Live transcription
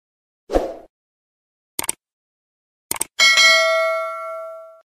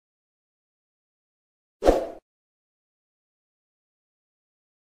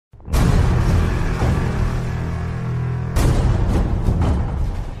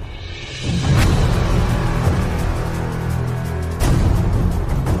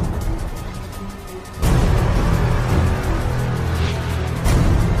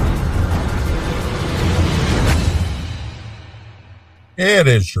It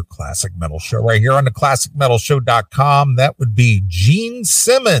is your Classic Metal Show right here on the ClassicMetalShow.com. That would be Gene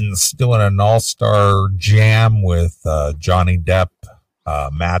Simmons doing an all-star jam with Johnny Depp,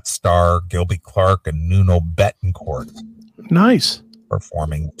 Matt Starr, Gilby Clarke, and Nuno Bettencourt. Nice.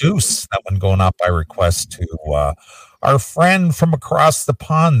 Performing Deuce. That one going up by request to our friend from across the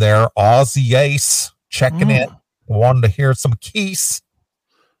pond there, Aussie Ace, checking in. Wanted to hear some Keys.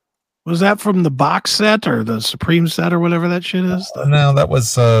 Was that from the box set or the Supreme set or whatever that shit is? No, that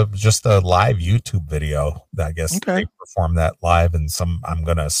was just a live YouTube video. I guess they performed that live in I'm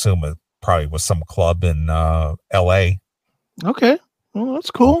going to assume it probably was some club in LA. Okay. Well,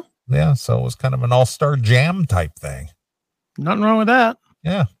 that's cool. Yeah. So it was kind of an all-star jam type thing. Nothing wrong with that.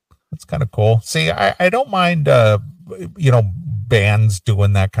 Yeah. That's kind of cool. See, I don't mind, bands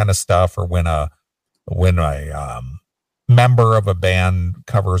doing that kind of stuff, or when a member of a band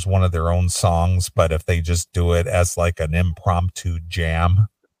covers one of their own songs, but if they just do it as like an impromptu jam,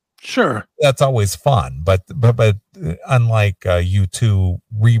 sure, that's always fun. But unlike U2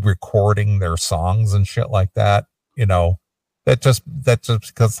 re-recording their songs and shit like that, that just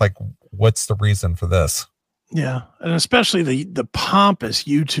because, like, what's the reason for this? Yeah, and especially the pompous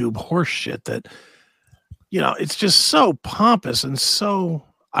YouTube horse shit that, it's just so pompous and so,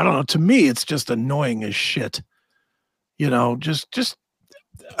 I don't know, to me it's just annoying as shit. Just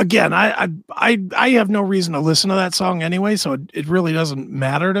again, I have no reason to listen to that song anyway, so it really doesn't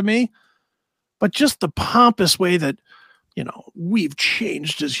matter to me. But just the pompous way that, we've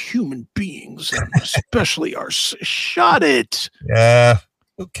changed as human beings, and especially shut it. Yeah,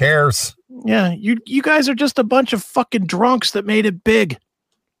 who cares? Yeah, you guys are just a bunch of fucking drunks that made it big.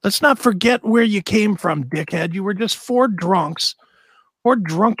 Let's not forget where you came from, dickhead. You were just four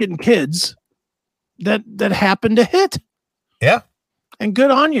drunken kids that happened to hit. Yeah. And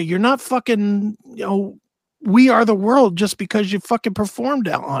good on you. You're not fucking, We Are the World just because you fucking performed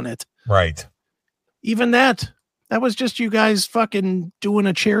out on it. Right. Even that was just you guys fucking doing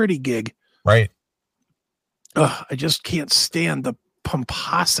a charity gig. Right. Ugh, I just can't stand the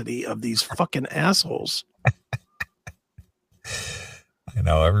pomposity of these fucking assholes. I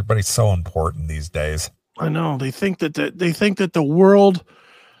know, everybody's so important these days. I know. They think that the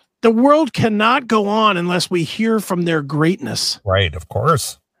world cannot go on unless we hear from their greatness. Right, of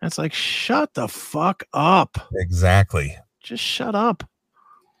course. It's like, shut the fuck up. Exactly. Just shut up.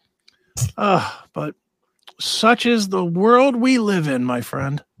 But such is the world we live in, my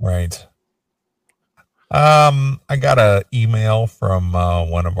friend. Right. I got an email from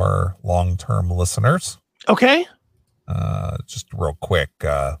one of our long-term listeners. Okay. Just real quick.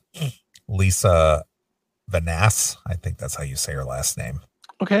 Lisa Vanass, I think that's how you say her last name.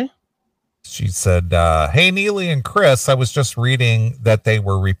 Okay. She said, hey, Neely and Chris, I was just reading that they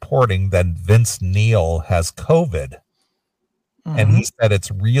were reporting that Vince Neil has COVID. Mm-hmm. And he said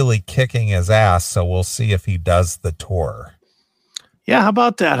it's really kicking his ass, so we'll see if he does the tour. Yeah, how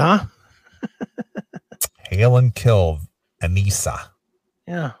about that, huh? Hail and kill Anissa.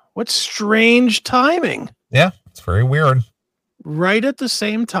 Yeah. What strange timing. Yeah, it's very weird. Right at the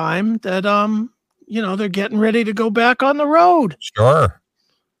same time that, they're getting ready to go back on the road. Sure.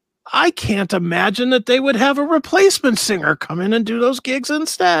 I can't imagine that they would have a replacement singer come in and do those gigs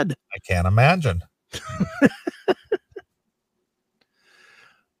instead. I can't imagine.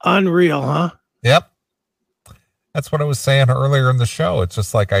 Unreal, huh? Yep. That's what I was saying earlier in the show. It's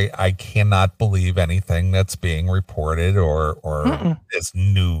just like I cannot believe anything that's being reported or is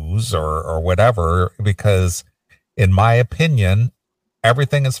news or whatever, because in my opinion,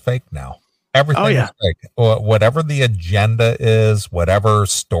 everything is fake now. Everything is fake. Whatever the agenda is, whatever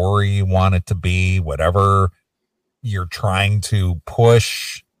story you want it to be, whatever you're trying to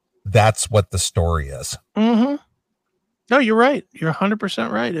push, that's what the story is. Mm-hmm. No, you're right. You're 100%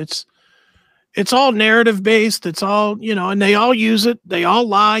 right. It's all narrative based. It's all, and they all use it. They all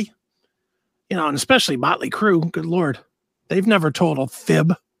lie, and especially Motley Crue. Good Lord. They've never told a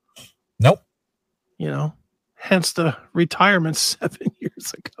fib. Nope. Hence the retirement 7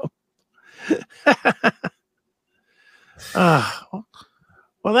 years ago.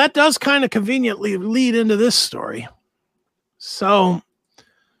 Well, that does kind of conveniently lead into this story. So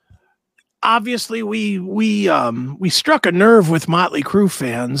obviously we struck a nerve with Motley Crue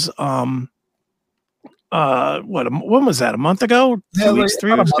fans. When was that? A month ago? 2 weeks,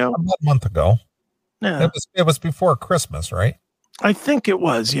 3 weeks ago? A month ago. Yeah. It was before Christmas, right? I think it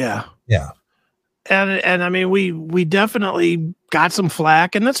was, yeah. Yeah. And I mean, we definitely got some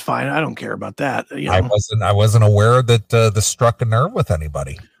flack, and that's fine. I don't care about that. I wasn't aware that this struck a nerve with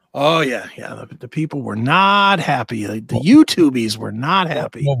anybody. Oh yeah. The people were not happy. The YouTubies were not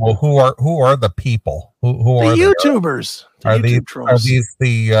happy. Well, who are the people? Who the are YouTubers? The YouTube trolls. Are these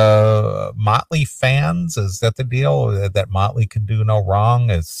the Motley fans? Is that the deal? That Motley can do no wrong?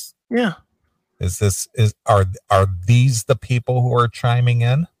 Yeah. Are these the people who are chiming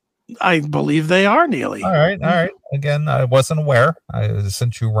in? I believe they are, Neely. All right. Again, I wasn't aware.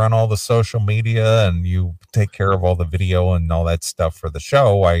 Since you run all the social media and you take care of all the video and all that stuff for the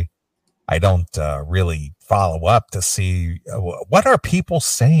show, I don't really follow up to see what are people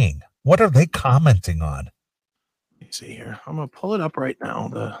saying. What are they commenting on? Let me see here. I'm gonna pull it up right now.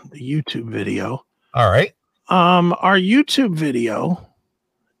 The YouTube video. All right. Our YouTube video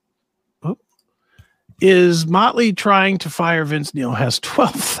is Motley trying to fire Vince Neil has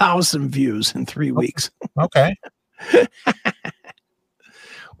 12,000 views in 3 weeks. Okay.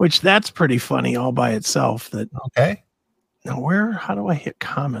 Which that's pretty funny all by itself. Okay. Now how do I hit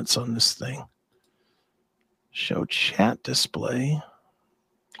comments on this thing? Show chat display.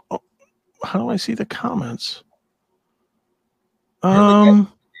 Oh, how do I see the comments?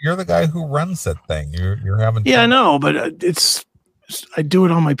 You're the guy who runs that thing. You're having. Yeah, I know, but I do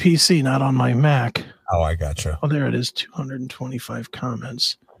it on my PC, not on my Mac. Oh, I gotcha. Oh, there it is. 225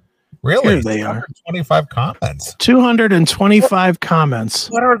 comments. Really? Here they are. 25 comments. 225 comments.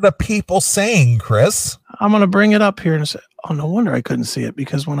 What are the people saying, Chris? I'm going to bring it up here and say, oh, no wonder I couldn't see it,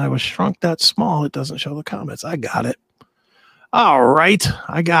 because when I was shrunk that small, it doesn't show the comments. I got it. All right.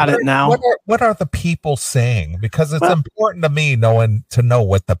 I got it now. What are the people saying? Because it's important to me to know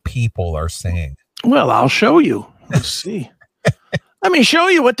what the people are saying. Well, I'll show you. Let's see. Let me show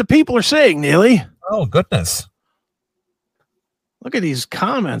you what the people are saying, Neely. Oh, goodness. Look at these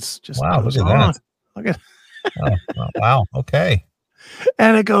comments. Just wow, look at on. that. Look at wow. Okay.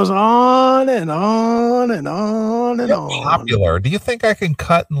 And it goes on and on and on and on. Popular. Do you think I can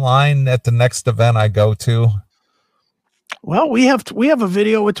cut in line at the next event I go to? Well, we have a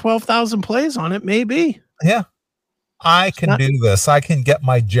video with 12,000 plays on it. Maybe. Yeah. I can do this. I can get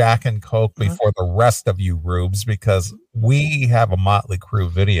my Jack and Coke before the rest of you rubes, because we have a Motley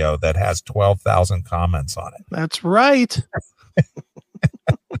Crue video that has 12,000 comments on it. That's right.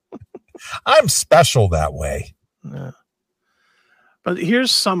 I'm special that way. Yeah. But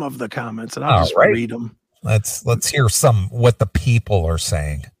here's some of the comments, and I'll just read them. Let's hear what the people are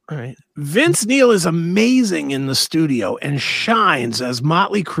saying. All right. Vince Neil is amazing in the studio and shines as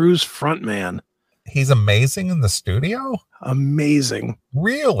Motley Crue's frontman. He's amazing in the studio? Amazing.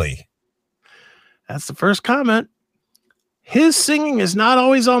 Really? That's the first comment. His singing is not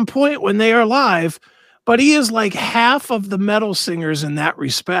always on point when they are live, but he is like half of the metal singers in that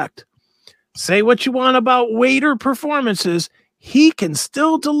respect. Say what you want about waiter performances, he can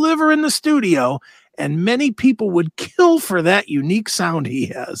still deliver in the studio, and many people would kill for that unique sound he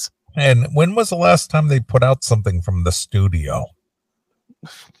has. And when was the last time they put out something from the studio?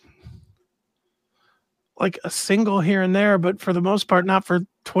 Like a single here and there, but for the most part, not for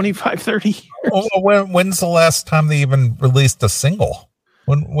 25, 30 years. When's the last time they even released a single?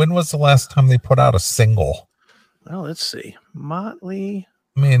 When was the last time they put out a single? Well, let's see. Motley.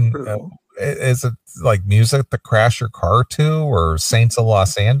 I mean, is it like music to crash your car to, or Saints of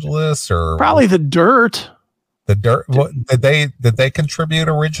Los Angeles, or probably The Dirt? The Dirt. What, did they contribute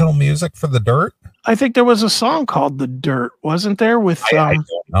original music for The Dirt? I think there was a song called The Dirt, wasn't there? With I don't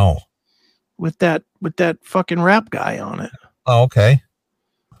know. With that fucking rap guy on it. Oh, okay.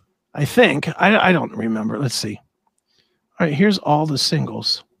 I think. I don't remember. Let's see. All right, here's all the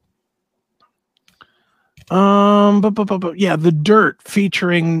singles. Yeah, The Dirt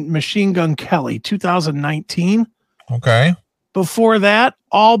featuring Machine Gun Kelly, 2019. Okay. Before that,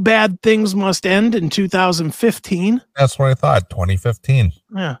 All Bad Things Must End in 2015. That's what I thought, 2015.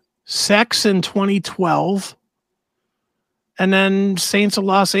 Yeah. Sex in 2012. And then Saints of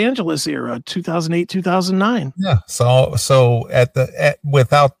Los Angeles era, 2008, 2009. Yeah. So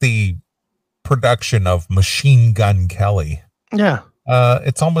without the production of Machine Gun Kelly, yeah,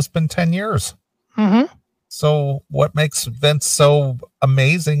 it's almost been 10 years. Mm-hmm. So what makes Vince so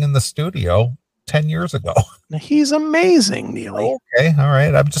amazing in the studio 10 years ago? He's amazing, Neely. Okay. All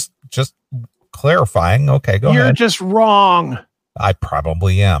right. I'm just clarifying. Okay, go ahead. You're just wrong. I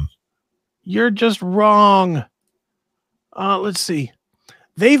probably am. You're just wrong. Let's see.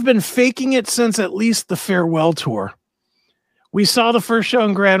 They've been faking it since at least the farewell tour. We saw the first show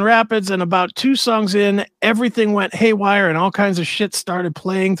in Grand Rapids, and about 2 songs in, everything went haywire and all kinds of shit started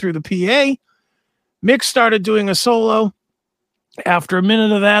playing through the PA. Mick started doing a solo. After a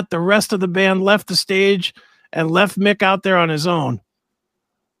minute of that, the rest of the band left the stage and left Mick out there on his own.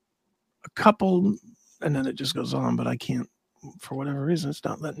 A couple, and then it just goes on, but I can't for whatever reason, it's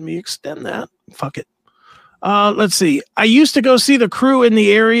not letting me extend that. Fuck it. Let's see. I used to go see the Crew in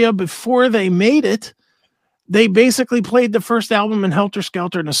the area before they made it. They basically played the first album in Helter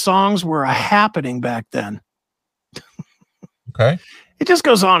Skelter, and the songs were a happening back then. Okay. It just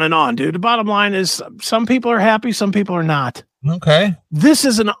goes on and on, dude. The bottom line is some people are happy, some people are not. Okay. This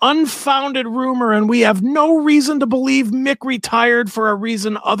is an unfounded rumor, and we have no reason to believe Mick retired for a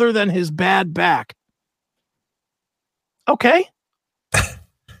reason other than his bad back. Okay.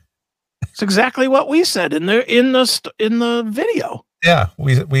 It's exactly what we said in the video. Yeah,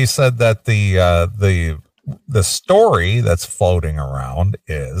 we said that the story that's floating around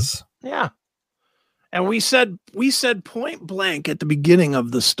is, yeah. And we said point blank at the beginning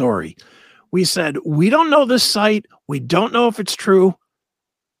of the story. We said, we don't know this site. We don't know if it's true,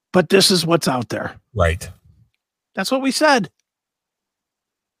 but this is what's out there. Right. That's what we said.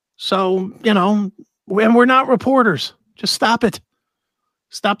 So, and we're not reporters. Just stop it.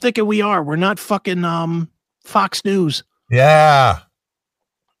 Stop thinking we are. We're not fucking Fox News. Yeah.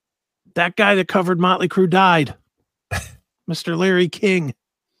 That guy that covered Motley Crue died. Mr. Larry King.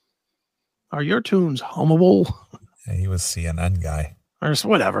 Are your tunes hummable? Yeah, he was CNN guy. Or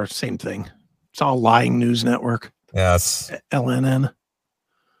whatever, same thing. It's all lying news network. Yes. LNN.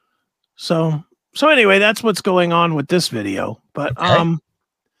 So anyway, that's what's going on with this video. But okay.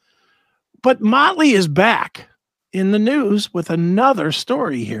 But Motley is back in the news with another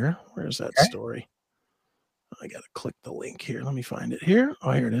story here. Where's that story? I gotta click the link here. Let me find it here.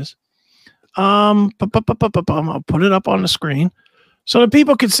 Oh, here it is. I'll put it up on the screen so that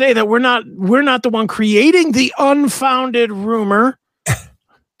people could say that we're not the one creating the unfounded rumor.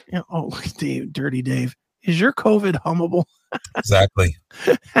 Oh, look at Dave, Dirty Dave. Is your COVID hummable? Exactly.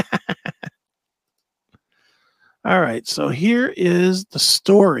 All right. So here is the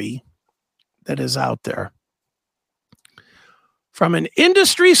story that is out there. From an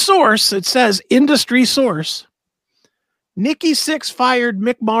industry source, it says industry source. Nikki Sixx fired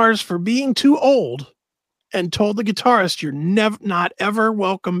Mick Mars for being too old and told the guitarist, "You're not ever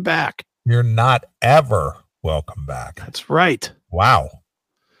welcome back." You're not ever welcome back. That's right. Wow.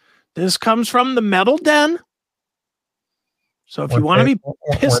 This comes from the Metal Den. So if you want to be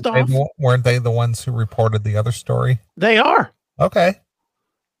pissed off. Weren't they the ones who reported the other story? They are. Okay.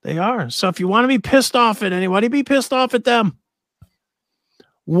 They are. So if you want to be pissed off at anybody, be pissed off at them.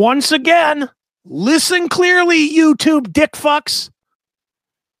 Once again, listen clearly, YouTube dick fucks.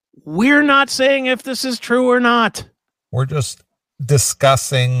 We're not saying if this is true or not. We're just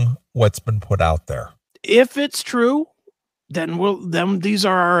discussing what's been put out there. If it's true, then these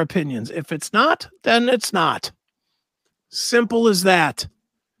are our opinions. If it's not, then it's not. Simple as that.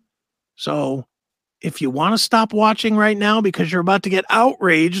 So if you want to stop watching right now because you're about to get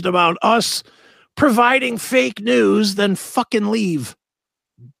outraged about us providing fake news, then fucking leave,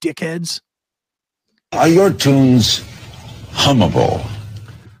 dickheads. Are your tunes hummable?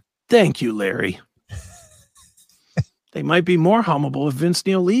 Thank you, Larry. They might be more hummable if Vince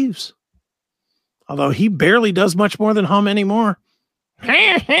Neil leaves. Although he barely does much more than hum anymore.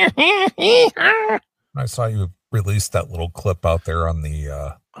 I saw you release that little clip out there on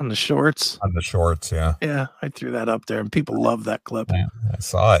the shorts. On the shorts, yeah. Yeah, I threw that up there and people love that clip. Yeah, I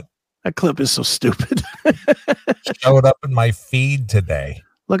saw it. That clip is so stupid. Showed up in my feed today.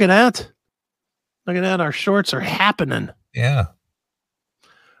 Look at that. Look at that. Our shorts are happening. Yeah.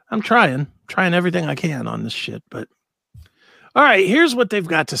 I'm trying everything I can on this shit, but all right, here's what they've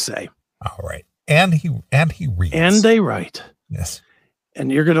got to say. All right. And he reads. And they write. Yes.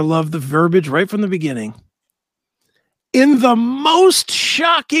 And you're going to love the verbiage right from the beginning. In the most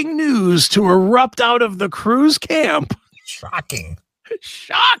shocking news to erupt out of the Crew's camp. Shocking.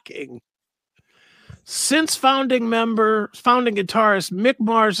 Shocking. Since founding guitarist Mick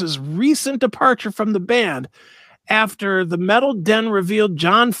Mars' recent departure from the band after the Metal Den revealed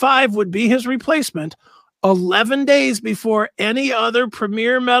John 5 would be his replacement 11 days before any other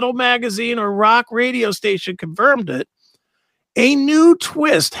premier metal magazine or rock radio station confirmed it, a new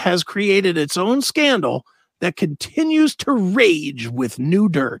twist has created its own scandal that continues to rage with new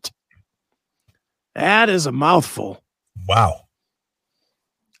dirt. That is a mouthful. Wow.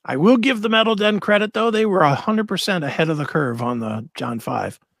 I will give the Metal Den credit, though. They were 100% ahead of the curve on the John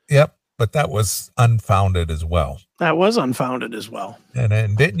 5. Yep, but that was unfounded as well. That was unfounded as well.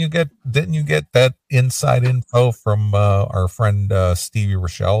 And didn't you get that inside info from our friend Stevie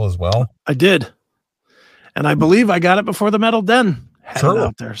Rochelle as well? I did. And I believe I got it before the Metal Den had it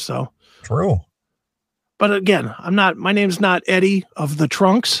out there. So true. But again, my name's not Eddie of the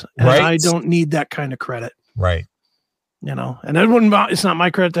Trunks, and right. I don't need that kind of credit. Right. And it's not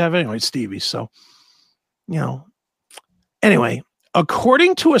my credit to have anyway, it's Stevie's. So, Anyway,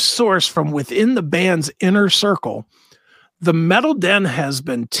 according to a source from within the band's inner circle, the Metal Den has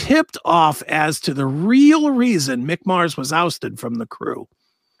been tipped off as to the real reason Mick Mars was ousted from the crew.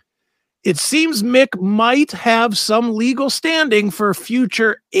 It seems Mick might have some legal standing for a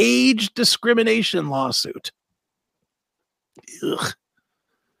future age discrimination lawsuit. Ugh.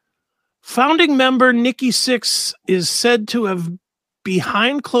 Founding member Nikki Sixx is said to have,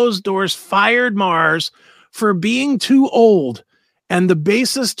 behind closed doors, fired Mars for being too old, and the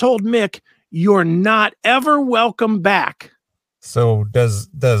bassist told Mick, "You're not ever welcome back." So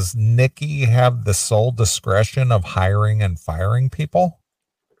does Nikki have the sole discretion of hiring and firing people?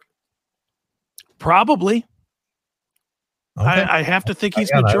 Probably. Okay. I have to think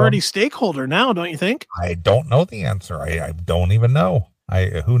he's majority stakeholder now, don't you think? I don't know the answer. I don't even know.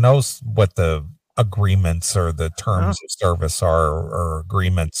 Who knows what the agreements or the terms of service are or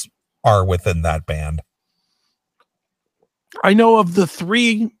agreements are within that band. I know of the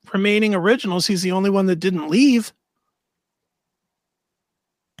 3 remaining originals, he's the only one that didn't leave.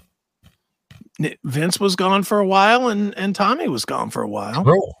 Vince was gone for a while and Tommy was gone for a while.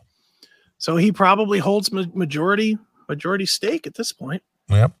 True. So he probably holds majority stake at this point.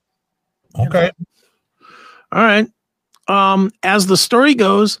 Yep. Okay. All right. As the story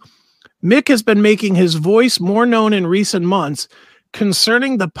goes, Mick has been making his voice more known in recent months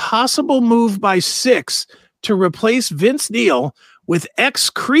concerning the possible move by Sixx to replace Vince Neil with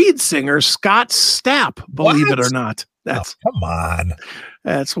ex-Creed singer Scott Stapp, believe it or not. Come on.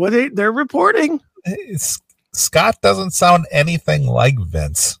 That's what they're reporting. Scott doesn't sound anything like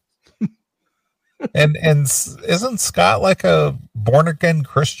Vince. and isn't Scott like a born-again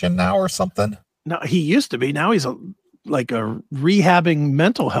Christian now or something? No, he used to be. Now he's like a rehabbing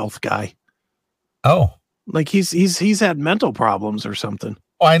mental health guy. Oh. Like he's had mental problems or something.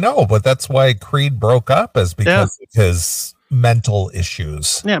 Well, I know, but that's why Creed broke up, is because of his mental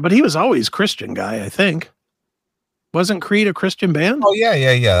issues. Yeah, but he was always Christian guy, I think. Wasn't Creed a Christian band? Oh,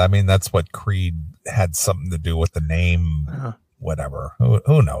 yeah. I mean, that's what Creed had something to do with the name, whatever.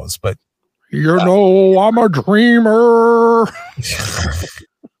 Who knows? But I'm a dreamer.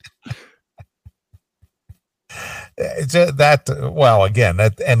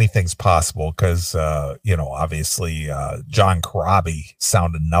 That anything's possible because obviously John Corabi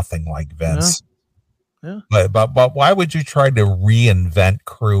sounded nothing like Vince. Yeah. But why would you try to reinvent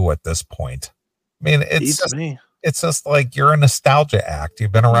Crew at this point? I mean, it's just like you're a nostalgia act.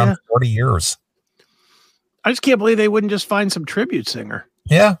 You've been around 40 years. I just can't believe they wouldn't just find some tribute singer.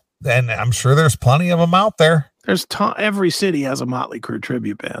 Yeah, and I'm sure there's plenty of them out there. There's every city has a Motley Crue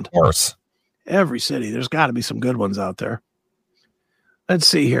tribute band. Of course. Every city. There's got to be some good ones out there. Let's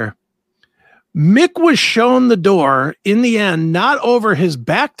see here. Mick was shown the door in the end, not over his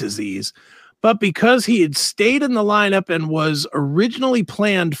back disease, but because he had stayed in the lineup and was originally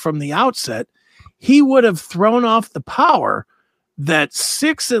planned from the outset, he would have thrown off the power that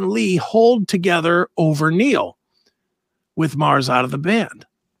Sixx and Lee hold together over Neil with Mars out of the band.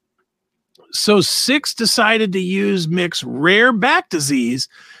 So Sixx decided to use Mick's rare back disease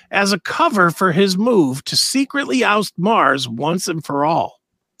as a cover for his move to secretly oust Mars once and for all.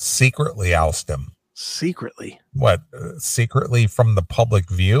 Secretly oust him? Secretly. What? Secretly from the public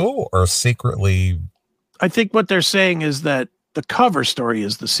view or secretly? I think what they're saying is that the cover story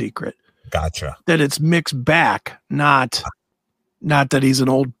is the secret. Gotcha. That it's Mick's back, not that he's an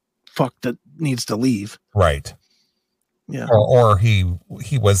old fuck that needs to leave. Right. Yeah. Or he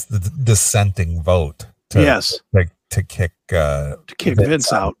was the dissenting vote to kick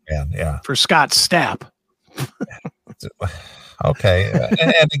Vince out. Yeah. For Scott Stapp. Okay.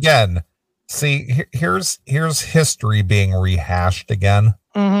 and again, see, here's history being rehashed again.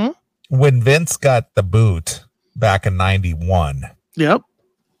 Mm-hmm. When Vince got the boot back in 91. Yep.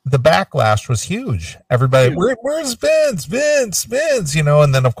 The backlash was huge. Everybody, where's Vince? Vince,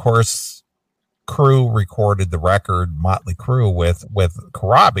 and then of course Crew recorded the record Motley Crue with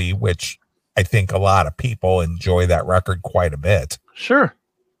Corabi, which I think a lot of people enjoy that record quite a bit. Sure.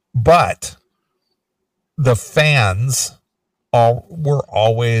 But the fans were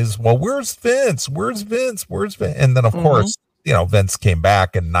always, well, where's Vince? Where's Vince? And then of course, Vince came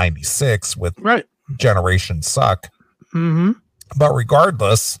back in 96 with Generation Suck. Mm-hmm. But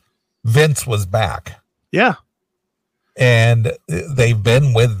regardless, Vince was back. Yeah. And they've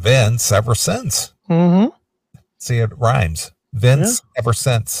been with Vince ever since. Mm-hmm. See, it rhymes. Vince ever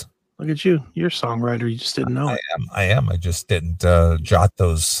since. Look at you. You're a songwriter. You just didn't know. I am. I just didn't jot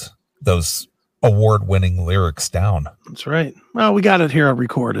those award-winning lyrics down. That's right. Well, we got it here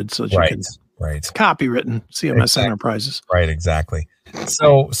recorded. So right. It's copywritten. CMS Enterprises. Right, exactly.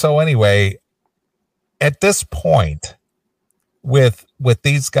 So anyway, at this point, with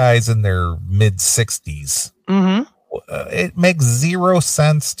these guys in their mid 60s. Mm-hmm. It makes zero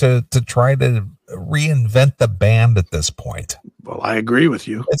sense to try to reinvent the band at this point. Well, I agree with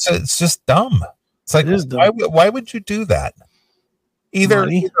you. It's just dumb. It's like, It is dumb. why would you do that? Either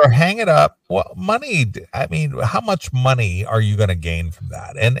hang it up. Well, money. I mean, how much money are you going to gain from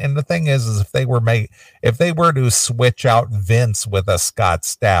that? And the thing is if they were to switch out Vince with a Scott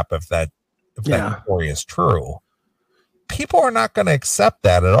Stapp, if that story is true, people are not going to accept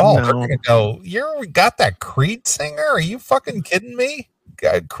that at all. No. They're going to go, "You got that Creed singer? Are you fucking kidding me?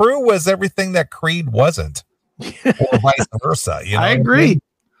 Crew was everything that Creed wasn't, or vice versa." You know, I agree.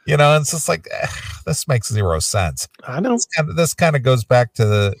 You know, it's just like this makes zero sense. I know. This kind of goes back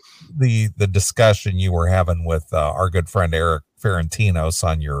to the discussion you were having with our good friend Eric Ferentinos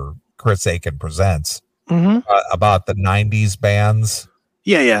on your Chris Aiken Presents about the 90s bands.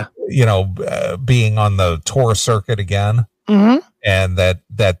 Yeah. You know, being on the tour circuit again, and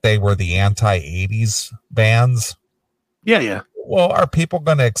that they were the anti-80s bands. Yeah. Well, are people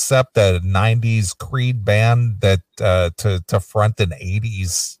going to accept a 90s Creed band that to front an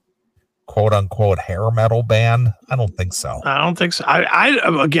 80s quote unquote hair metal band? I don't think so. I don't think so.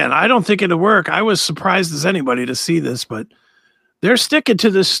 I don't think it'll work. I was surprised as anybody to see this, but they're sticking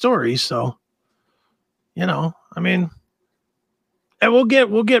to this story. So, you know, I mean, and we'll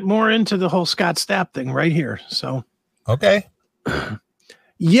get more into the whole Scott Stapp thing right here. So, okay.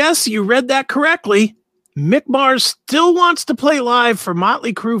 Yes, you read that correctly. Mick Mars still wants to play live for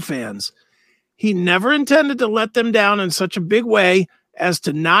Motley Crue fans. He never intended to let them down in such a big way as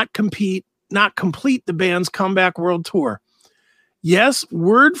to not complete the band's comeback world tour. Yes,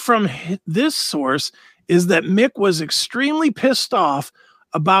 word from this source is that Mick was extremely pissed off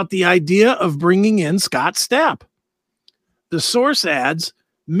about the idea of bringing in Scott Stapp. The source adds,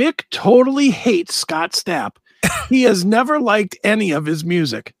 Mick totally hates Scott Stapp. He has never liked any of his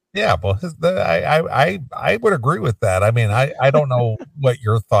music. Yeah, well, I would agree with that. I mean, I don't know what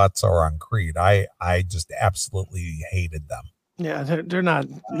your thoughts are on Creed. I just absolutely hated them. Yeah, they're not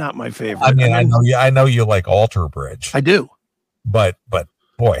my favorite. I mean, I know you like Alter Bridge. I do, but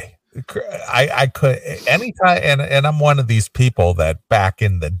boy, I could anytime, and I'm one of these people that back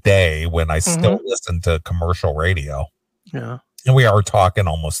in the day when I still listened to commercial radio. Yeah, and we are talking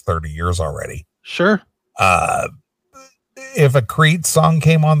almost 30 years already. Sure. If a Creed song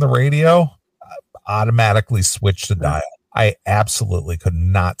came on the radio, automatically switch the dial. I absolutely could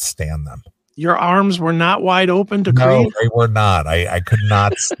not stand them. Your arms were not wide open to Creed? No, they were not. I could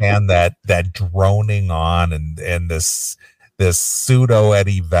not stand that droning on and this pseudo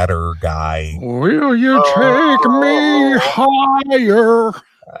Eddie Vedder guy. Will you take me higher?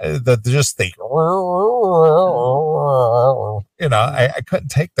 I couldn't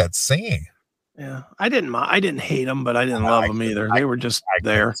take that singing. Yeah, I didn't hate them, but I didn't love them either. They were just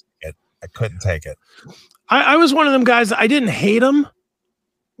there. I couldn't take it. I was one of them guys. I didn't hate them,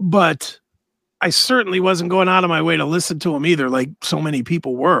 but I certainly wasn't going out of my way to listen to them either, like so many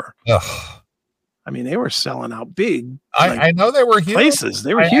people were. Ugh. I mean, they were selling out big. I know they were huge. Places.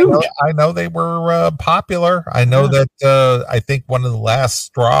 They were huge. I know they were popular. I know that I think one of the last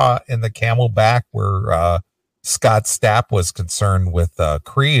straw in the camelback where Scott Stapp was concerned with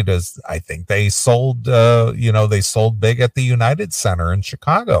Creed is I think they sold big at the United Center in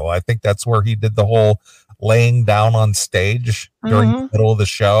Chicago. I think that's where he did the whole laying down on stage during the middle of the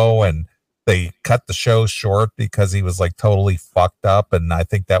show, and they cut the show short because he was like totally fucked up, and I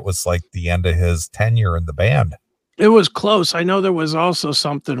think that was like the end of his tenure in the band. It was close. I know there was also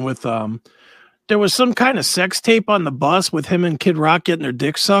something with there was some kind of sex tape on the bus with him and Kid Rock getting their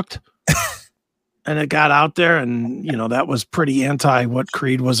dick sucked. And it got out there, and that was pretty anti what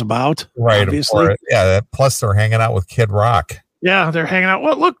Creed was about. Right, obviously. Yeah. Plus, they're hanging out with Kid Rock. Yeah, they're hanging out.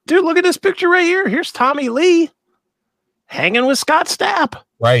 Well, look at this picture right here. Here's Tommy Lee hanging with Scott Stapp.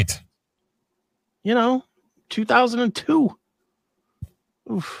 Right. 2002.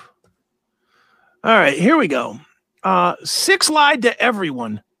 Oof. All right, here we go. Six lied to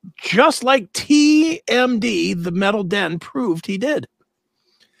everyone, just like TMD, the Metal Den, proved he did.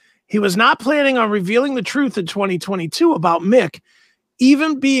 He was not planning on revealing the truth in 2022 about Mick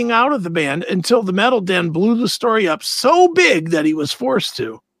even being out of the band until the Metal Den blew the story up so big that he was forced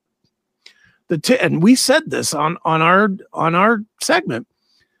to. And we said this on our segment.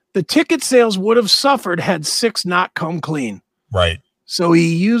 The ticket sales would have suffered had Six not come clean. Right. So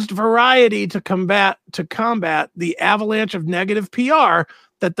he used variety to combat the avalanche of negative PR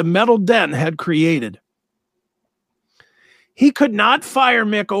that the Metal Den had created. He could not fire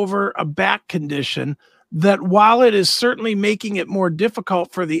Mick over a back condition that, while it is certainly making it more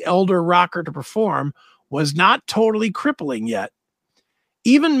difficult for the elder rocker to perform, was not totally crippling yet.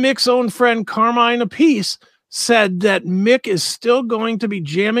 Even Mick's own friend Carmine Appice said that Mick is still going to be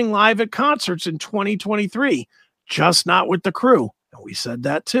jamming live at concerts in 2023, just not with the crew. And we said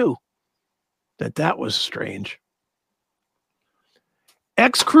that too, that was strange.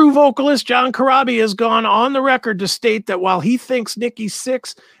 Ex-crew vocalist John Corabi has gone on the record to state that while he thinks Nikki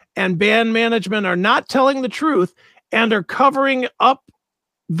Sixx and band management are not telling the truth and are covering up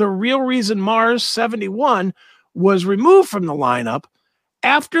the real reason Mars 71 was removed from the lineup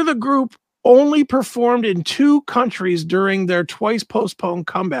after the group only performed in 2 countries during their twice postponed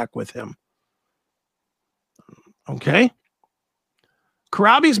comeback with him. Okay.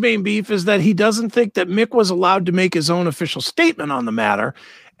 Corabi's main beef is that he doesn't think that Mick was allowed to make his own official statement on the matter,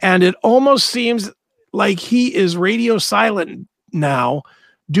 and it almost seems like he is radio silent now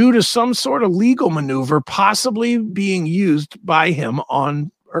due to some sort of legal maneuver possibly being used by him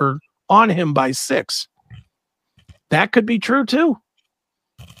on him by Sixx. That could be true too.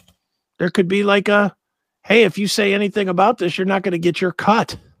 There could be like a, hey, if you say anything about this, you're not going to get your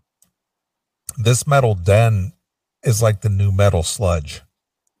cut. This Metal Den is like the new Metal Sludge.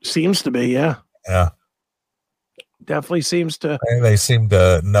 Seems to be, yeah. Yeah. Definitely seems to. They seem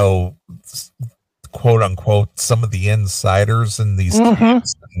to know, quote unquote, some of the insiders in these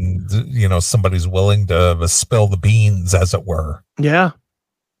camps, and, somebody's willing to spill the beans, as it were. Yeah.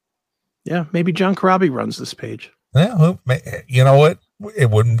 Yeah. Maybe John Corabi runs this page. Yeah. Well, you know what?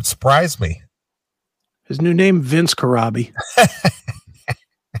 It wouldn't surprise me. His new name, Vince Corabi.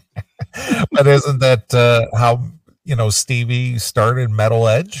 But isn't that how Stevie started Metal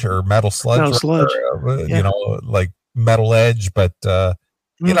Edge or Metal Sludge? Metal Sludge. Yeah. Like Metal Edge, but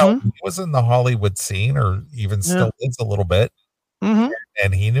he was in the Hollywood scene, or even still is a little bit.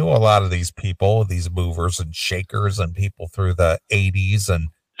 And he knew a lot of these people, these movers and shakers and people through the 80s. And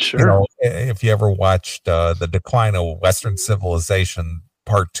sure, if you ever watched The Decline of Western Civilization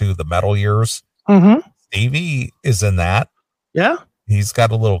Part 2, The Metal Years, Stevie is in that. Yeah. He's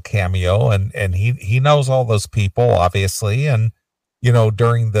got a little cameo, and he knows all those people, obviously. And,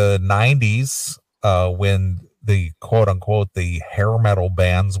 during the 90s, when the quote unquote, the hair metal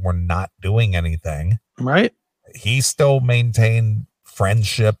bands were not doing anything, right? He still maintained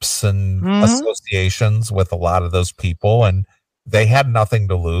friendships and associations with a lot of those people, and they had nothing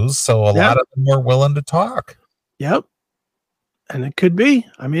to lose. So a lot of them were willing to talk. Yep. And it could be,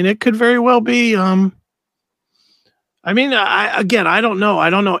 it could very well be, I don't know. I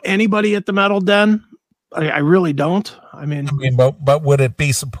don't know anybody at the Metal Den. I really don't. But would it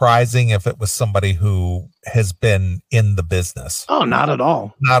be surprising if it was somebody who has been in the business? Oh, not at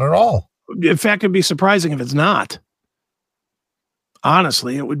all. Not at all. In fact, it'd be surprising if it's not.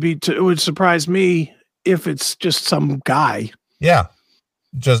 Honestly, it would surprise me if it's just some guy. Yeah.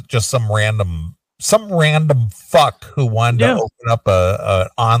 Just some random fuck who wanted to open up a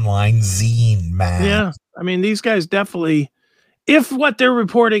online zine, man. Yeah. These guys definitely, if what they're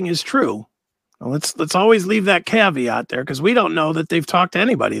reporting is true, let's always leave that caveat there, because we don't know that they've talked to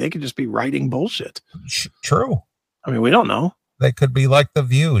anybody. They could just be writing bullshit. True. We don't know. They could be like The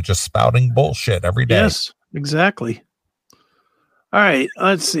View, just spouting bullshit every day. Yes, exactly. All right,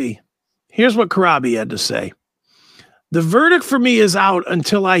 let's see. Here's what Corabi had to say. The verdict for me is out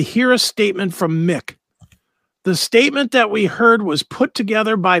until I hear a statement from Mick. The statement that we heard was put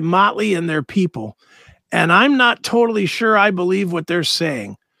together by Motley and their people, and I'm not totally sure I believe what they're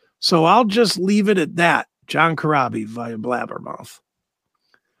saying. So I'll just leave it at that. John Corabi via Blabbermouth.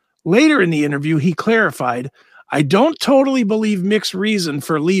 Later in the interview, he clarified, I don't totally believe Mick's reason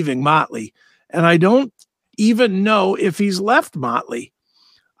for leaving Motley, and I don't even know if he's left Motley.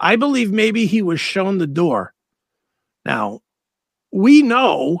 I believe maybe he was shown the door. Now, we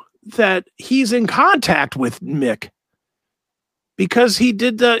know that he's in contact with Mick because he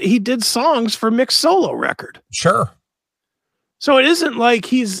did songs for Mick's solo record. Sure. So it isn't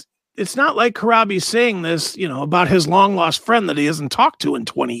like it's not like Corabi's saying this, about his long lost friend that he hasn't talked to in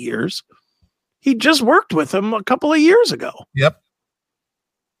 20 years. He just worked with him a couple of years ago. Yep.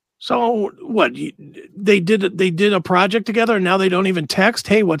 So what, they did a project together and now they don't even text.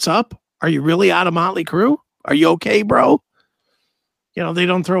 Hey, what's up? Are you really out of Motley Crue? Are you okay, bro? They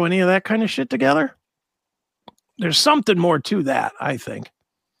don't throw any of that kind of shit together. There's something more to that, I think.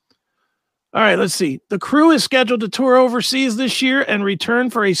 All right, let's see. The Crew is scheduled to tour overseas this year and return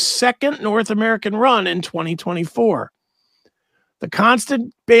for a second North American run in 2024. The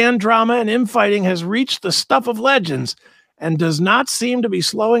constant band drama and infighting has reached the stuff of legends and does not seem to be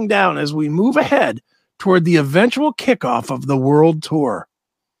slowing down as we move ahead toward the eventual kickoff of the world tour.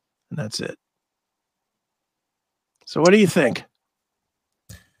 And that's it. So what do you think?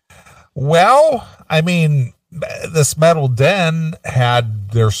 Well, I mean, this Metal Den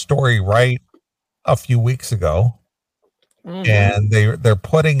had their story right a few weeks ago, and they're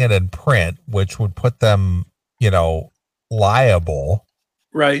putting it in print, which would put them, liable,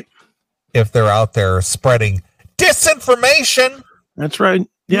 right? If they're out there spreading disinformation. That's right.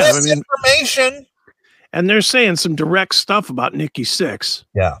 Yeah, misinformation. And they're saying some direct stuff about Nikki Sixx.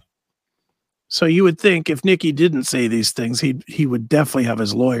 Yeah. So you would think if Nikki didn't say these things, he would definitely have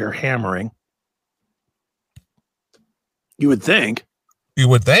his lawyer hammering. You would think.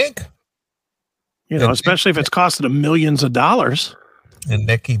 Especially if it's costing him millions of dollars. And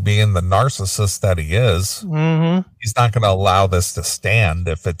Nikki, being the narcissist that he is, he's not going to allow this to stand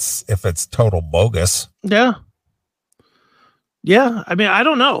if it's total bogus. Yeah. Yeah. I mean, I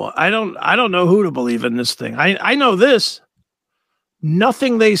don't know. I don't know who to believe in this thing. I know this.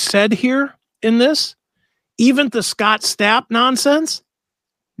 Nothing they said here in this, even the Scott Stapp nonsense,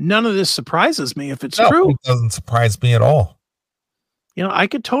 none of this surprises me if it's true. It doesn't surprise me at all. I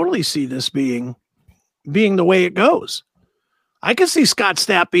could totally see this being the way it goes. I could see Scott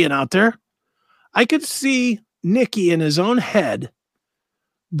Stapp being out there. I could see Nikki in his own head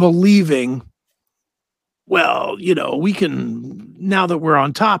believing, well, we can, now that we're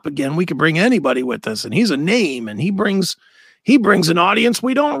on top again, we can bring anybody with us. And he's a name, and he brings an audience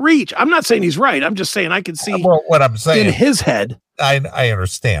we don't reach. I'm not saying he's right. I'm just saying I can see what I'm saying in his head. I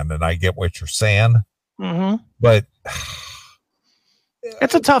understand, and I get what you're saying. But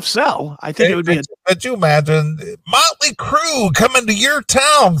it's a tough sell. I think it would be. Could you imagine Motley Crue coming to your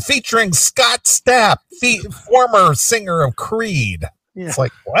town featuring Scott Stapp, former singer of Creed? Yeah. It's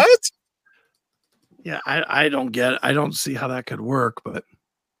like, what? Yeah, I don't see how that could work, but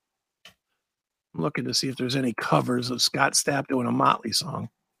I'm looking to see if there's any covers of Scott Stapp doing a Motley song.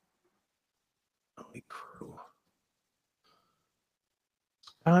 Motley Crue.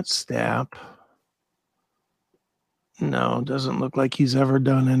 Scott Stapp. No, doesn't look like he's ever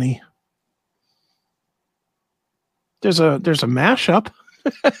done any. There's a mashup.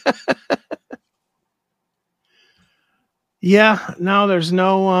 Yeah, no, there's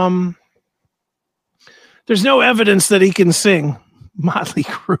no evidence that he can sing Motley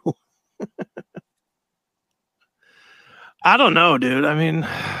Crue. I don't know, dude. I mean,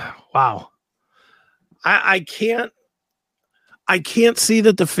 wow. I can't see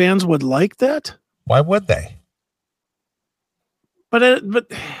that the fans would like that. Why would they? But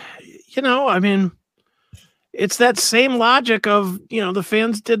I mean, it's that same logic of, the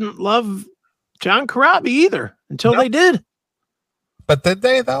fans didn't love John Corabi either until they did. But did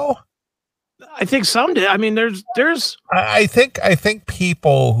they though? I think some did. I mean, there's. I think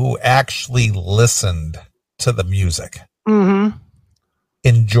people who actually listened to the music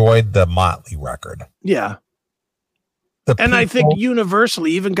enjoyed the Motley record. Yeah. I think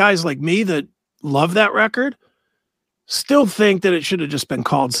universally, even guys like me that love that record, still think that it should have just been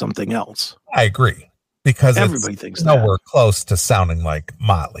called something else. I agree, because everybody thinks nowhere close to sounding like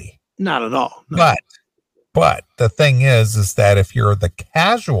Motley. Not at all. No. But the thing is that if you're the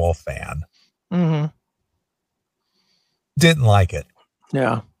casual fan, didn't like it.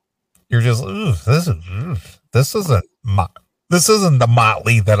 Yeah, you're just this isn't the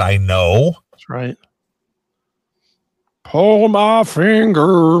Motley that I know. That's right. Pull my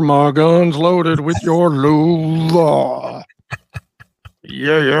finger, my gun's loaded with your love.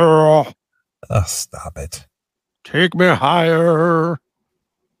 Yeah. Oh, stop it. Take me higher.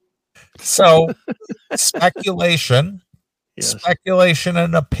 So, speculation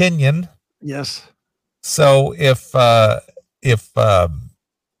and opinion. Yes. So if the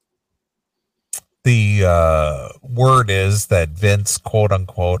word is that Vince, quote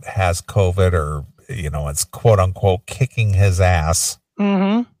unquote, has COVID, or it's quote unquote kicking his ass.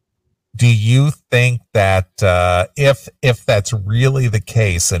 Do you think that if that's really the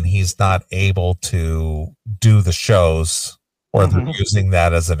case and he's not able to do the shows, or they're using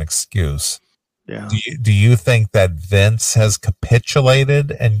that as an excuse, do you think that Vince has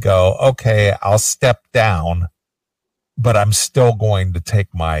capitulated and go, okay, I'll step down, but I'm still going to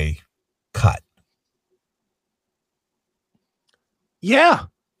take my cut? Yeah,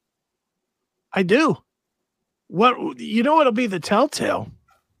 I do. What'll be the telltale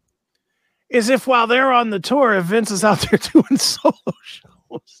is if while they're on the tour, if Vince is out there doing solo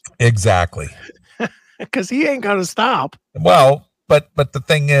shows. Exactly. Because he ain't gonna stop. Well, but the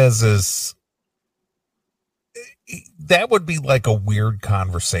thing is that would be like a weird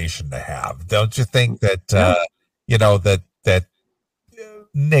conversation to have. Don't you think that that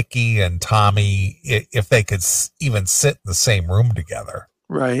Nikki and Tommy, if they could even sit in the same room together,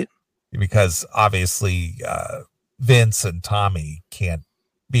 right? Because obviously Vince and Tommy can't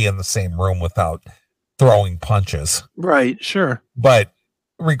be in the same room without throwing punches. Right. Sure. But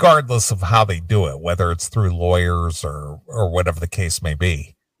regardless of how they do it, whether it's through lawyers or whatever the case may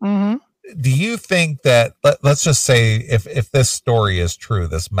be, do you think that, let's just say if this story is true,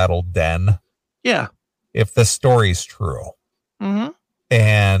 this metal den, if this story is true,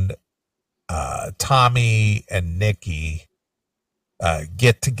 and Tommy and Nikki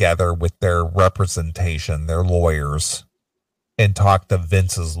get together with their representation, their lawyers, and talk to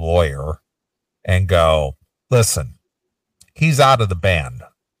Vince's lawyer and go, listen, he's out of the band,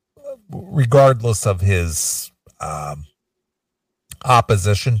 regardless of his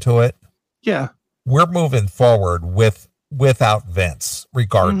opposition to it. Yeah. We're moving forward without Vince,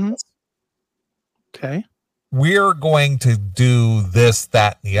 regardless. Okay. We're going to do this,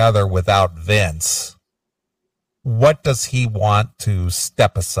 that, and the other without Vince. What does he want to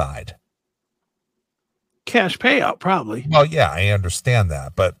step aside? Cash payout, probably. Well, yeah, I understand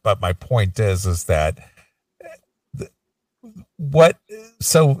that, but my point is that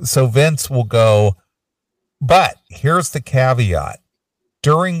so Vince will go, but here's the caveat.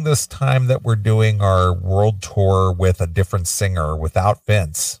 During this time that we're doing our world tour with a different singer without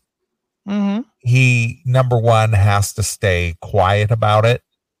Vince, he, number one, has to stay quiet about it.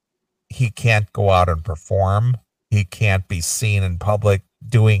 He can't go out and perform. He can't be seen in public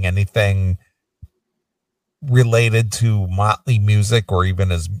doing anything related to Motley music or even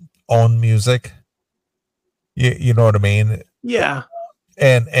his own music. You know what I mean? Yeah.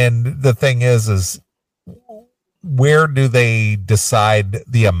 And the thing is where do they decide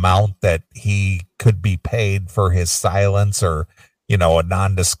the amount that he could be paid for his silence, or, a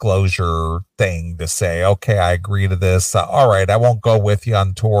non-disclosure thing to say, okay, I agree to this. All right, I won't go with you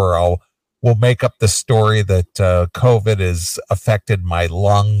on tour. We'll make up the story that COVID has affected my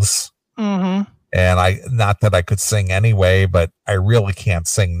lungs. And not that I could sing anyway, but I really can't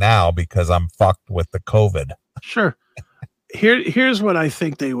sing now because I'm fucked with the COVID. Sure. Here's what I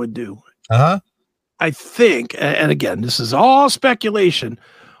think they would do. I think, and again, this is all speculation.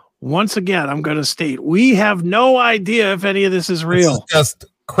 Once again, I'm going to state, we have no idea if any of this is real. This is just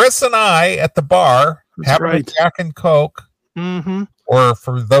Chris and I at the bar having a Jack and Coke. Or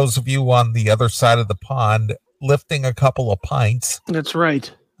for those of you on the other side of the pond, lifting a couple of pints. That's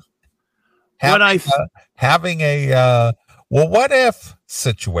right. Having a what if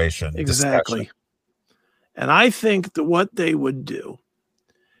situation. Exactly. Discussion. And I think that what they would do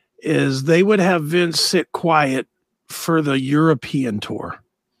is they would have Vince sit quiet for the European tour.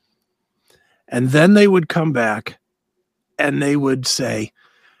 And then they would come back and they would say,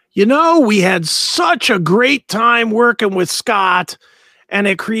 we had such a great time working with Scott, and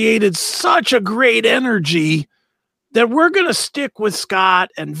it created such a great energy that we're going to stick with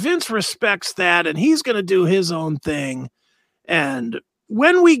Scott, and Vince respects that, and he's going to do his own thing. And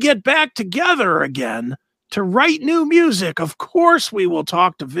when we get back together again to write new music, of course we will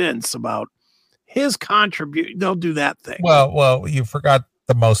talk to Vince about his contribution. They'll do that thing. Well, you forgot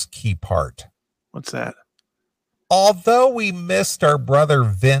the most key part. What's that? Although we missed our brother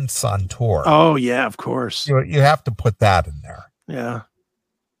Vince on tour. Oh, yeah, of course. You have to put that in there. Yeah.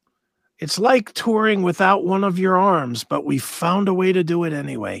 It's like touring without one of your arms, but we found a way to do it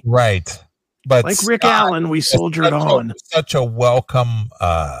anyway. Right. But like Rick Allen, we soldiered on. Such a welcome,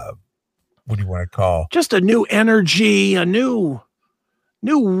 what do you want to call? Just a new energy, a new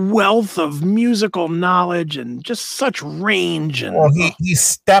wealth of musical knowledge, and just such range. And he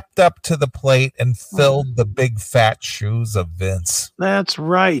stepped up to the plate and filled the big fat shoes of Vince. That's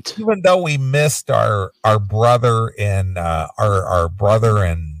right. Even though we missed our brother in our brother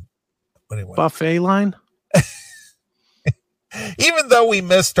in buffet line. Even though we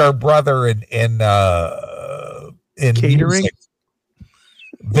missed our brother in catering, music,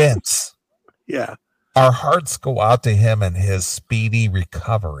 Vince. Yeah. Our hearts go out to him and his speedy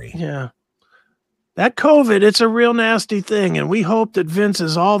recovery. Yeah. That COVID, it's a real nasty thing. And we hope that Vince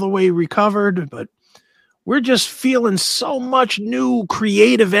is all the way recovered, but we're just feeling so much new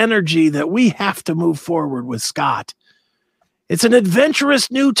creative energy that we have to move forward with Scott. It's an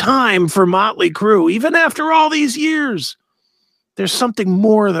adventurous new time for Motley Crue. Even after all these years, there's something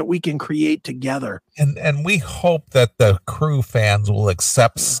more that we can create together. And we hope that the Crue fans will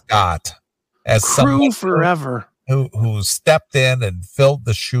accept Scott as Crue forever, who stepped in and filled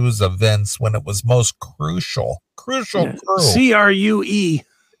the shoes of Vince when it was most crucial. Crucial yeah. Crue.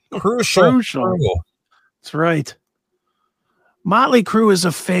 CRUE. Crucial. That's right. Motley Crue is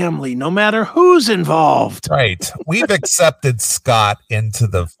a family, no matter who's involved. Right. We've accepted Scott into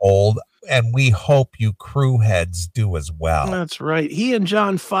the fold, and we hope you Crue heads do as well. That's right. He and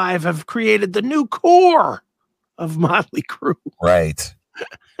John 5 have created the new core of Motley Crue. Right.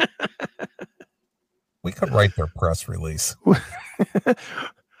 We could write their press release.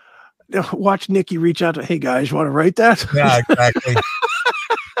 Watch Nikki reach out to, hey guys, you want to write that? Yeah, exactly.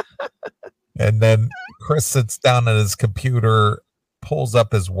 And then Chris sits down at his computer, pulls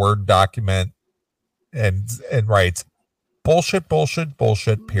up his Word document, and writes bullshit, bullshit,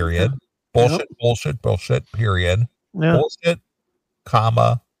 bullshit, period. Bullshit, bullshit, bullshit, period. Yeah. Bullshit,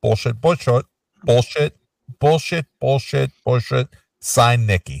 comma, bullshit, bullshit, bullshit, bullshit, bullshit, bullshit. Sign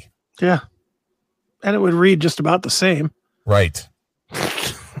Nikki. Yeah. And it would read just about the same. Right.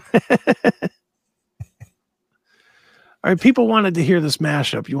 All right, people wanted to hear this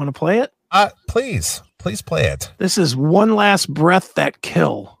mashup. You want to play it? Please play it. This is One Last Breath That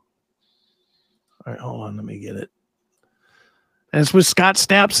Kill. All right, hold on, let me get it. And it's with Scott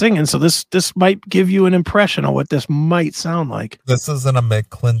Stapp singing, so this might give you an impression of what this might sound like. This isn't a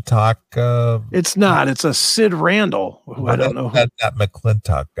McClintock. It's not. It's a Sid Randall, who I don't know. That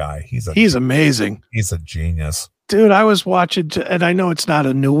McClintock guy. He's amazing. He's a genius. Dude, I was watching, and I know it's not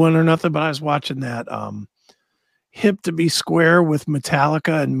a new one or nothing, but I was watching that Hip to Be Square with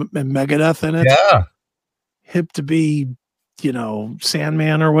Metallica and Megadeth in it. Yeah. Hip to Be,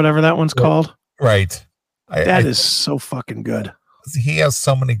 Sandman or whatever that one's called. Right. That is so fucking good. He has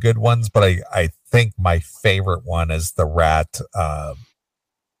so many good ones, but I think my favorite one is the Rat Round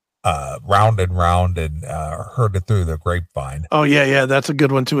and Round and Heard It Through the Grapevine. Oh yeah, that's a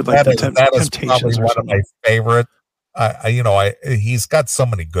good one too. With like that is probably one of my favorite. He's got so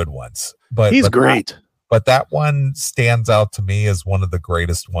many good ones, but he's great. But that one stands out to me as one of the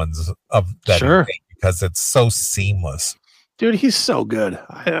greatest ones of that. Sure. Because it's so seamless. Dude, he's so good.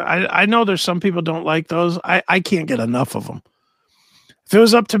 I know there's some people don't like those. I can't get enough of them. If it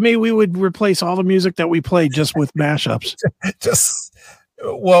was up to me, we would replace all the music that we play just with mashups.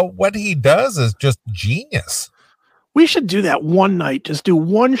 What he does is just genius. We should do that one night. Just do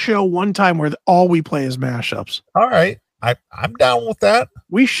one show one time where all we play is mashups. All right. I'm down with that.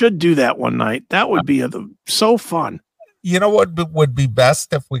 We should do that one night. That would be so fun. You know what would be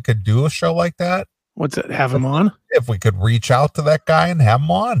best if we could do a show like that? What's it? Have him on? If we could reach out to that guy and have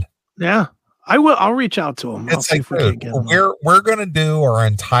him on. Yeah, I will. I'll reach out to him. It's like, dude, we're going to do our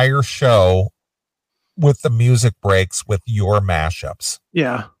entire show with the music breaks with your mashups.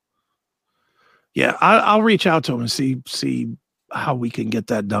 Yeah. Yeah. I'll reach out to him and see how we can get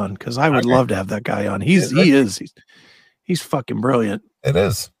that done. Cause I would love to have that guy on. He's fucking brilliant. It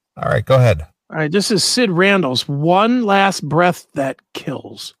is. All right, go ahead. All right. This is Sid Randall's One Last Breath That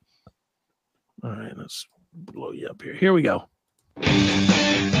Kills. All right, let's blow you up here. Here we go.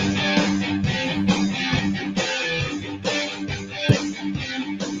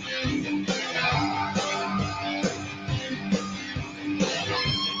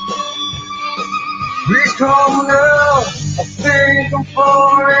 Please come now, I think I'm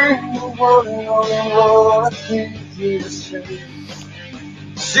falling. The one and only one I need you to say.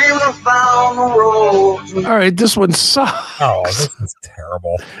 Seem to found the road. All right, this one sucks. Oh, this is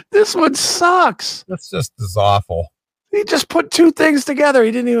terrible. This one sucks. This just is awful. He just put two things together.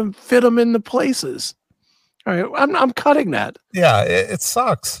 He didn't even fit them in the places. All right, I'm cutting that. Yeah, it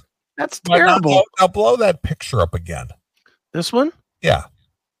sucks. That's terrible. Now blow that picture up again. This one? Yeah.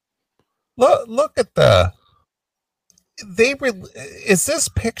 Look at the. Is this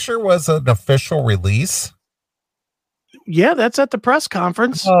picture was an official release? Yeah, that's at the press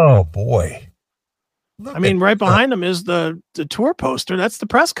conference. Oh boy! Right behind him is the tour poster. That's the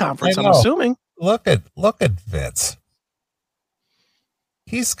press conference. I'm assuming. Look at Vince.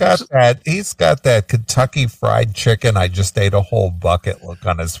 He's got that Kentucky Fried Chicken. I just ate a whole bucket look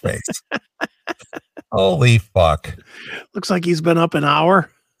on his face. Holy fuck! Looks like he's been up an hour.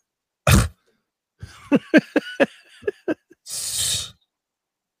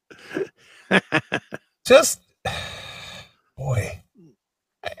 Just. Boy,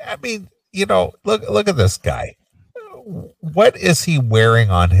 I mean, look at this guy. What is he wearing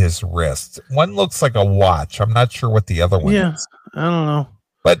on his wrist? One looks like a watch. I'm not sure what the other one is. I don't know.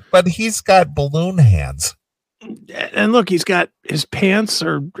 But he's got balloon hands. And look, he's got his pants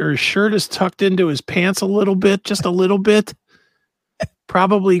or his shirt is tucked into his pants a little bit, just a little bit.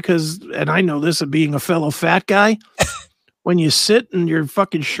 Probably because, and I know this of being a fellow fat guy, when you sit and your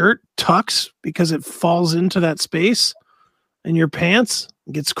fucking shirt tucks because it falls into that space. And your pants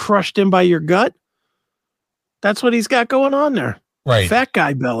gets crushed in by your gut. That's what he's got going on there. Right. Fat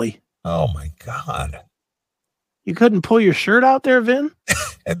guy belly. Oh my God. You couldn't pull your shirt out there, Vin?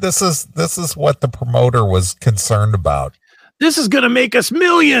 And this is what the promoter was concerned about. This is going to make us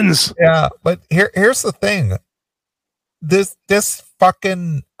millions. Yeah. But here's the thing. This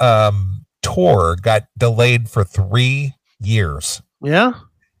fucking tour got delayed for 3 years. Yeah.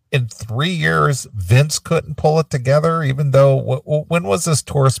 in 3 years, Vince couldn't pull it together, even though when was this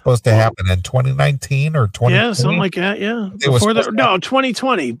tour supposed to happen? In 2019 or 2020? Yeah, something like that. Yeah. It was Before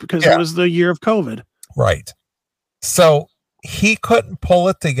 2020, because it was the year of COVID. Right. So he couldn't pull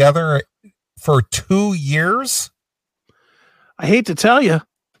it together for 2 years. I hate to tell you,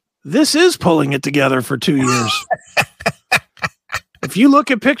 this is pulling it together for 2 years. If you look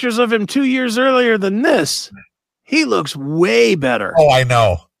at pictures of him 2 years earlier than this, he looks way better. Oh, I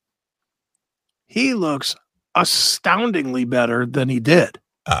know. He looks astoundingly better than he did.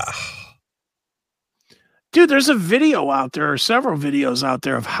 Dude, there's a video out there, or several videos out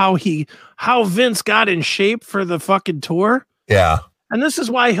there of how Vince got in shape for the fucking tour. Yeah. And this is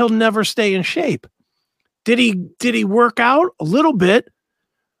why he'll never stay in shape. Did he work out a little bit?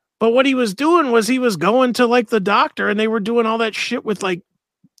 But what he was doing was he was going to like the doctor, and they were doing all that shit with like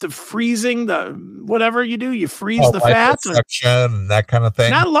the freezing, the whatever you do, you freeze the fat, and that kind of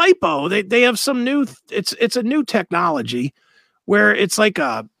thing. Not lipo. They have some new. It's a new technology where it's like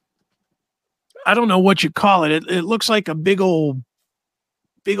I don't know what you call it. It looks like a big old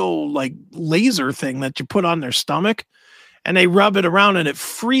like laser thing that you put on their stomach, and they rub it around, and it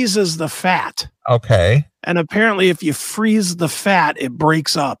freezes the fat. Okay. And apparently, if you freeze the fat, it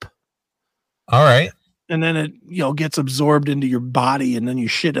breaks up. All right. And then it, gets absorbed into your body, and then you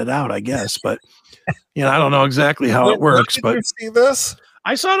shit it out, I guess. But, I don't know exactly how it works. But you see this?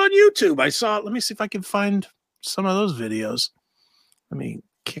 I saw it on YouTube. Let me see if I can find some of those videos. Let me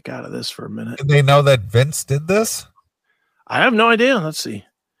kick out of this for a minute. Did they know that Vince did this? I have no idea. Let's see.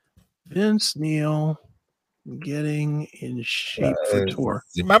 Vince Neil getting in shape for tour.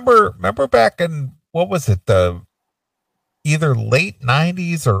 Remember back in, what was it? Either late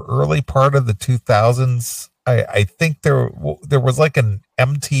 90s or early part of the 2000s. I think there was like an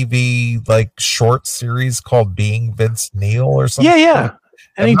MTV like short series called Being Vince Neil or something. Yeah.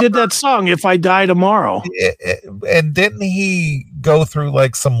 And he did that song, If I Die Tomorrow. And didn't he go through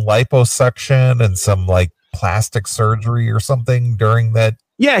like some liposuction and some like plastic surgery or something during that?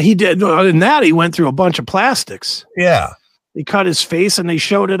 Yeah, he did. In that, he went through a bunch of plastics. Yeah. He cut his face, and they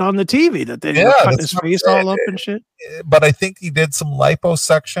showed it on the TV that they cut his face all up and shit. But I think he did some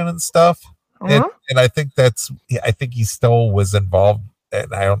liposuction and stuff. And I think he still was involved.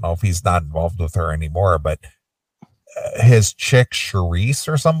 And I don't know if he's not involved with her anymore, but his chick, Charisse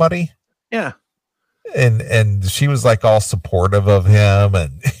or somebody. Yeah. And she was like all supportive of him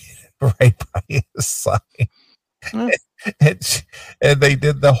and right by his side. And they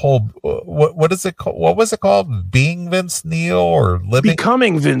did the whole what is it called? What was it called? Being Vince Neil or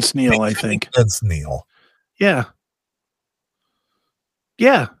Becoming Vince Neil, I think. Vince Neil. Yeah.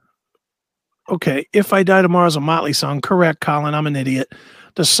 Okay. If I Die Tomorrow is a Motley song. Correct, Colin. I'm an idiot.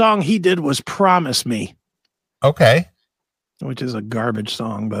 The song he did was Promise Me. Okay. Which is a garbage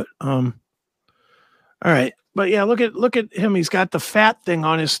song, but all right. But yeah, look at him. He's got the fat thing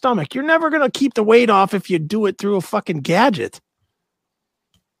on his stomach. You're never going to keep the weight off if you do it through a fucking gadget.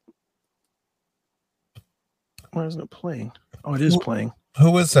 Why isn't it playing? Oh, it is playing.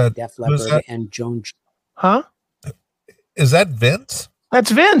 Who is that? Def Leppard and Joan. Huh? Is that Vince?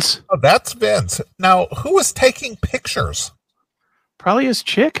 That's Vince. Oh, that's Vince. Now, who was taking pictures? Probably his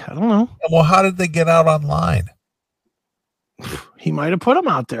chick. I don't know. Well, how did they get out online? He might have put them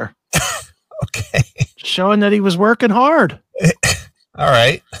out there. Okay. Showing that he was working hard. All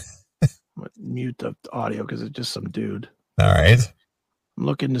right. Mute the audio because it's just some dude. All right. I'm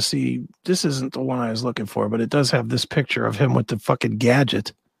looking to see. This isn't the one I was looking for, but it does have this picture of him with the fucking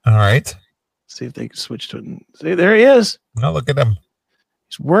gadget. All right. See if they can switch to it. See, there he is. Now look at him.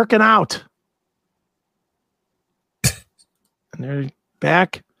 He's working out. And they're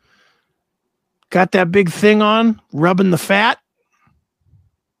back. Got that big thing on, rubbing the fat.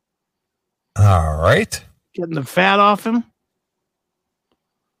 All right. Getting the fat off him.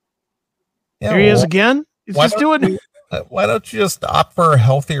 Yeah, there he is again. He's just doing it. Why don't you just opt for a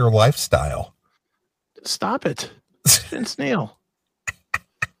healthier lifestyle? Stop it. Vince Neil.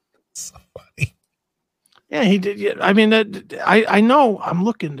 So funny. Yeah, he did. Yeah, I mean, I know. I'm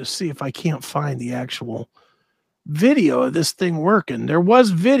looking to see if I can't find the actual video of this thing working. There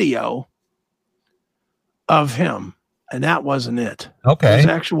was video of him, and that wasn't it. Okay. There's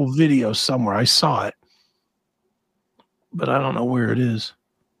actual video somewhere. I saw it, but I don't know where it is.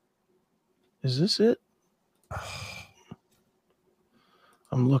 Is this it?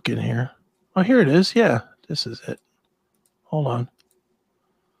 I'm looking here. Oh, here it is. Yeah, this is it. Hold on.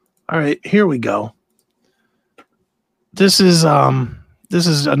 All right, here we go. This is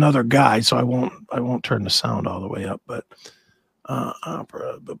another guy, so I won't turn the sound all the way up, but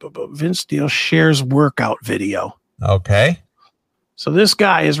Vince Neil shares workout video. Okay. So this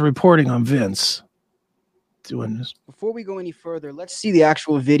guy is reporting on Vince doing this. Before we go any further, let's see the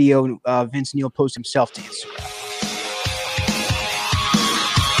actual video Vince Neil post himself to Instagram.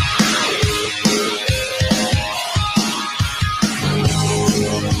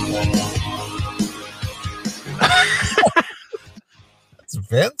 It's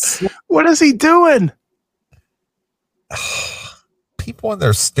Vince? What is he doing? People and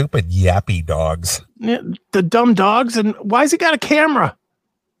their stupid yappy dogs. Yeah, the dumb dogs. And why's he got a camera?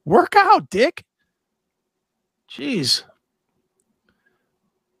 Work out, dick. Jeez.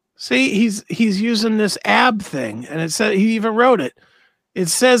 See, he's using this ab thing, and it said he even wrote it. It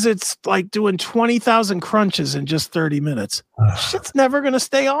says it's like doing 20,000 crunches in just 30 minutes. Shit's never going to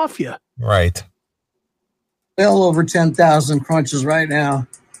stay off you. Right. Well over 10,000 crunches right now.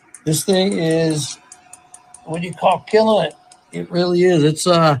 This thing is what do you call killing it? It really is. It's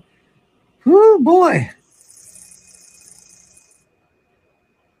whoo boy.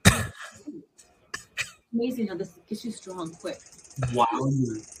 Amazing how this gets you strong quick.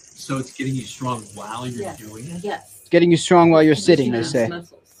 So it's getting you strong while you're doing it? Yes. It's getting you strong while you're sitting, they say.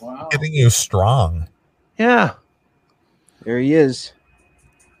 Wow. Getting you strong. Yeah. There he is.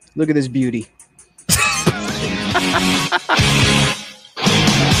 Look at this beauty.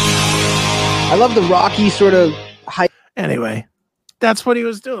 I love the rocky sort of height. Anyway, that's what he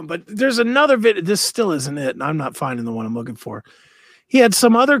was doing. But there's another video. This still isn't it. And I'm not finding the one I'm looking for. He had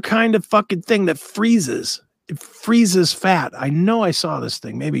some other kind of fucking thing that freezes. It freezes fat. I know I saw this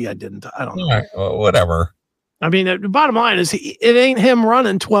thing. Maybe I didn't. I don't know. Right, well, whatever. I mean, the bottom line is it ain't him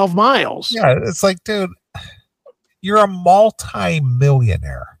running 12 miles. Yeah, it's like, dude, you're a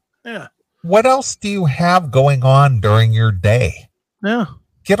multi-millionaire. Yeah. What else do you have going on during your day? Yeah.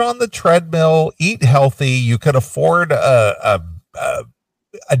 Get on the treadmill, eat healthy. You could afford a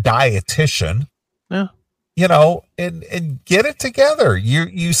dietitian. Yeah. You know, and get it together.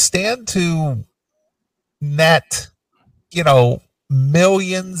 You stand to net, you know,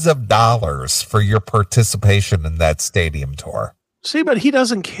 millions of dollars for your participation in that stadium tour. See, but he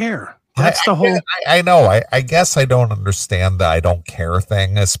doesn't care. That's the whole. I know. I guess I don't understand the I don't care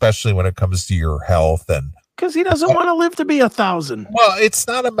thing, especially when it comes to your health. And because he doesn't want to live to be 1,000. Well, it's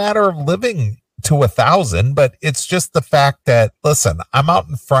not a matter of living to 1,000, but it's just the fact that, listen, I'm out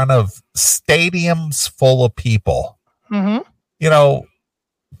in front of stadiums full of people. Mm-hmm. You know,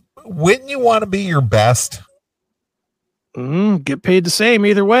 wouldn't you want to be your best? Get paid the same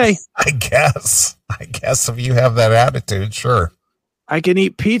either way. I guess if you have that attitude, sure. I can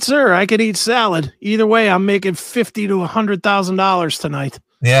eat pizza or I can eat salad. Either way, I'm making $50,000 to $100,000 tonight.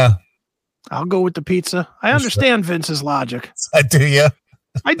 Yeah, I'll go with the pizza. I understand Vince's logic. Do you?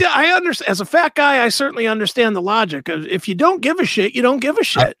 I understand. As a fat guy, I certainly understand the logic. If you don't give a shit, you don't give a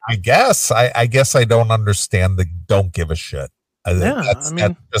shit. I guess I don't understand the don't give a shit. That's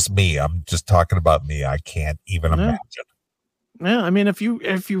just me. I'm just talking about me. I can't even imagine. Yeah, I mean, if you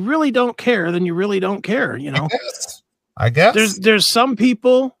really don't care, then you really don't care. You know. I guess there's some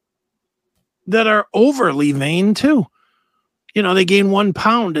people that are overly vain too. You know, they gain 1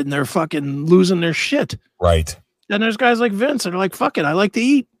 pound and they're fucking losing their shit. Right. Then there's guys like Vince that are like, fuck it, I like to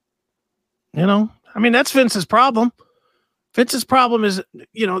eat. You know, I mean, that's Vince's problem. Vince's problem is,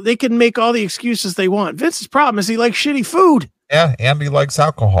 you know, they can make all the excuses they want. Vince's problem is he likes shitty food. Yeah, and he likes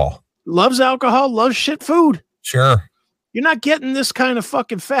alcohol. Loves alcohol, loves shit food. Sure. You're not getting this kind of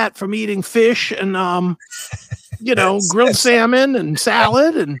fucking fat from eating fish and, you know, grilled salmon and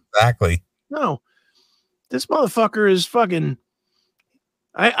salad. And exactly. No, this motherfucker is fucking,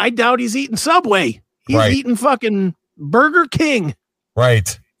 I doubt he's eating Subway. He's eating fucking Burger King.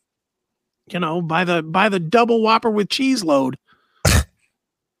 Right. You know, by the double Whopper with cheese load. I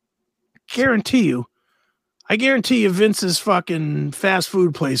guarantee you Vince's fucking fast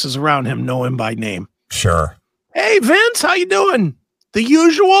food places around him know him by name. Sure. Hey, Vince, how you doing? The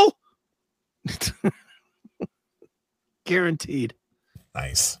usual? Guaranteed.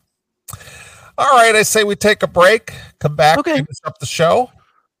 Nice. All right, I say we take a break, come back, finish up the show.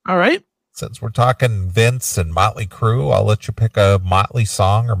 All right. Since we're talking Vince and Motley Crue, I'll let you pick a Motley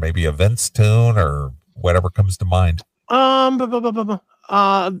song or maybe a Vince tune or whatever comes to mind.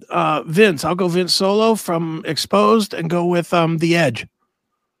 Vince. I'll go Vince solo from Exposed and go with The Edge.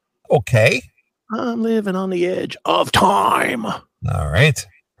 Okay. I'm living on the edge of time. All right.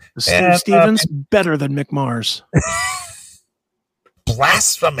 Steve Stevens better than Mick Mars.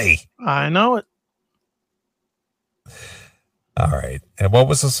 Blasphemy. I know it. All right. And what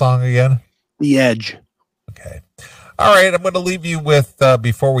was the song again? The Edge. Okay. All right. I'm going to leave you with,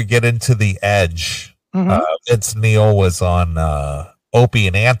 before we get into The Edge, Vince Neil was on Opie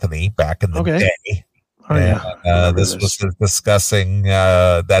and Anthony back in the day. Oh, yeah. This was discussing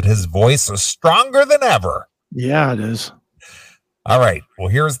that his voice is stronger than ever. Yeah, it is. All right. Well,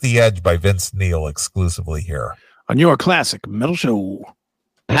 here's The Edge by Vince Neil exclusively here on your Classic Metal Show.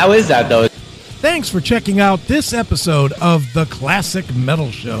 How is that, though? Thanks for checking out this episode of The Classic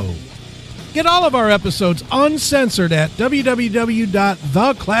Metal Show. Get all of our episodes uncensored at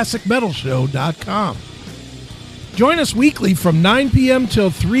www.theclassicmetalshow.com. Join us weekly from 9 p.m. till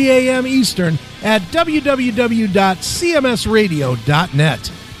 3 a.m. Eastern at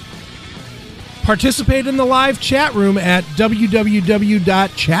www.cmsradio.net. Participate in the live chat room at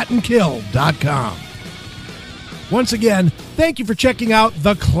www.chatandkill.com. Once again, thank you for checking out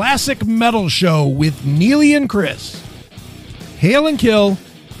The Classic Metal Show with Neely and Chris. Hail and kill,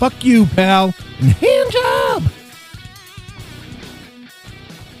 fuck you, pal, and hand job.